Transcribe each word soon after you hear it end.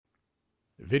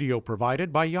Video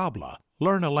provided by Yabla.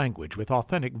 Learn a language with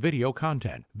authentic video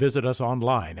content. Visit us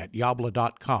online at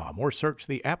yabla.com or search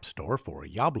the App Store for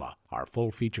Yabla. Our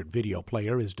full-featured video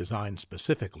player is designed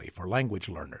specifically for language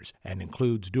learners and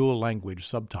includes dual language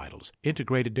subtitles,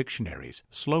 integrated dictionaries,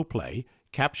 slow play,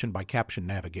 caption-by-caption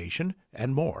navigation,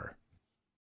 and more.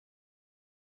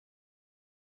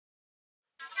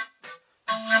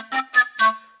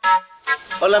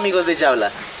 Hola amigos de Yabla,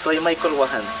 soy Michael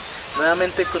Guaján.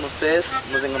 Nuevamente con ustedes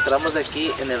nos encontramos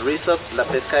aquí en el resort La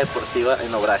Pesca Deportiva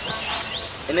en Obraje.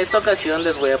 En esta ocasión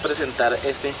les voy a presentar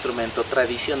este instrumento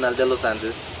tradicional de los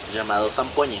Andes llamado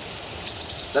zampoña.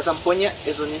 La zampoña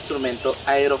es un instrumento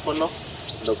aerófono,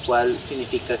 lo cual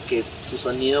significa que su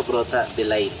sonido brota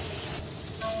del aire.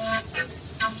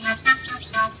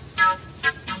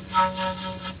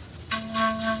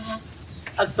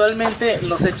 Actualmente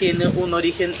no se tiene un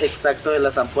origen exacto de la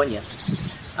zampoña.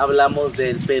 Hablamos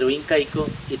del Perú incaico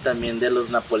y también de los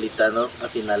napolitanos a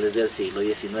finales del siglo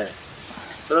XIX.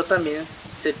 Pero también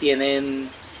se tienen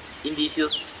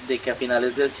indicios de que a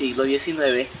finales del siglo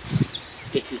XIX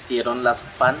existieron las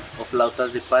pan o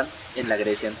flautas de pan en la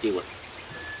Grecia antigua.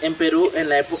 En Perú, en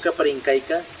la época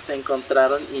preincaica, se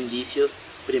encontraron indicios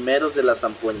primeros de las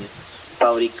zampoñas,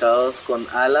 fabricados con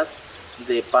alas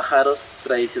de pájaros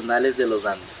tradicionales de los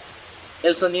Andes.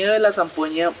 El sonido de la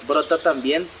zampoña brota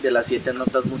también de las 7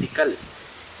 notas musicales.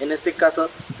 En este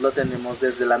caso lo tenemos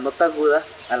desde la nota aguda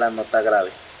a la nota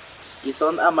grave y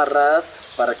son amarradas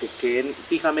para que queden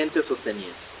fijamente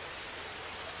sostenidas.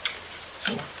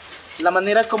 La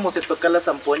manera como se toca la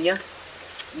zampoña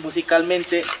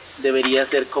musicalmente debería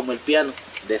ser como el piano,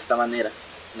 de esta manera,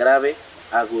 grave,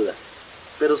 aguda,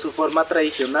 pero su forma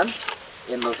tradicional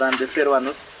en los Andes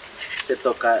peruanos se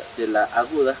toca de la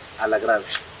aguda a la grave,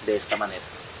 de esta manera.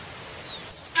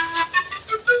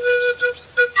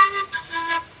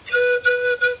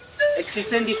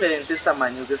 Existen diferentes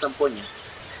tamaños de zampoña,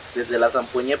 desde la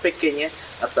zampoña pequeña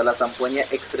hasta la zampoña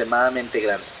extremadamente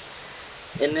grande.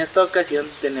 En esta ocasión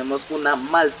tenemos una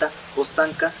malta o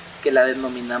zanca que la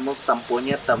denominamos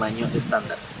zampoña tamaño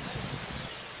estándar.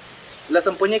 La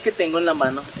zampoña que tengo en la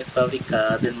mano es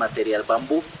fabricada del material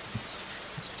bambú,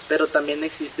 pero también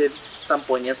existen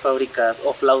zampoñas fabricadas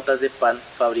o flautas de pan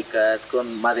fabricadas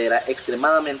con madera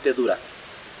extremadamente dura,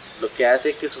 lo que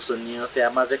hace que su sonido sea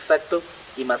más exacto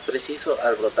y más preciso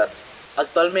al brotar.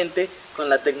 Actualmente, con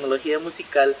la tecnología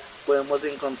musical podemos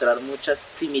encontrar muchas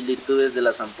similitudes de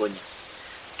la zampoña,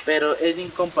 pero es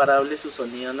incomparable su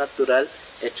sonido natural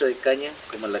hecho de caña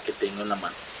como la que tengo en la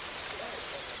mano.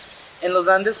 En los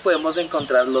Andes podemos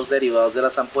encontrar los derivados de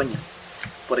las zampoñas,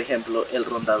 por ejemplo el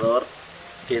rondador,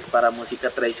 que es para música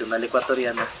tradicional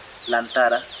ecuatoriana, la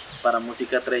antara para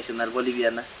música tradicional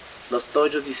boliviana, los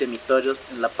tollos y semitollos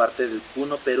en la parte del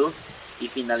Puno, Perú, y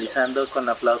finalizando con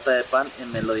la flauta de pan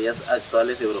en melodías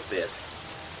actuales europeas.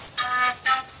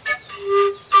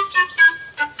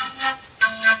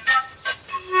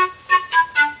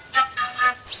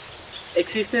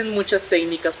 Existen muchas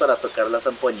técnicas para tocar la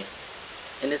zampoña.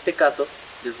 En este caso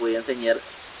les voy a enseñar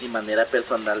mi manera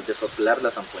personal de soplar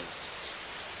la zampoña,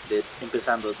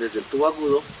 empezando desde el tubo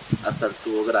agudo hasta el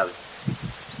tubo grave,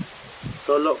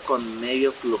 solo con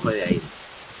medio flujo de aire.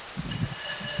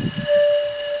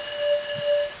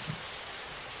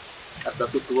 Hasta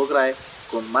su tubo grave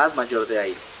con más mayor de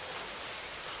aire.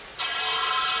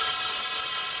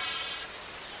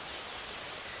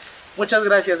 Muchas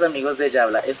gracias amigos de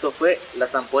Yabla, esto fue la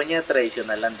zampoña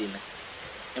tradicional andina.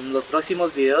 En los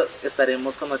próximos videos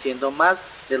estaremos conociendo más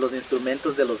de los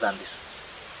instrumentos de los Andes.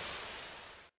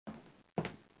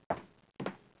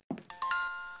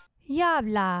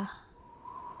 Yabla.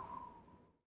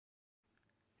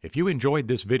 If you enjoyed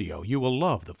this video, you will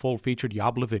love the full-featured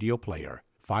Yabla video player.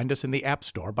 Find us in the App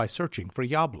Store by searching for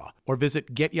Yabla, or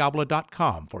visit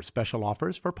getyabla.com for special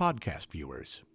offers for podcast viewers.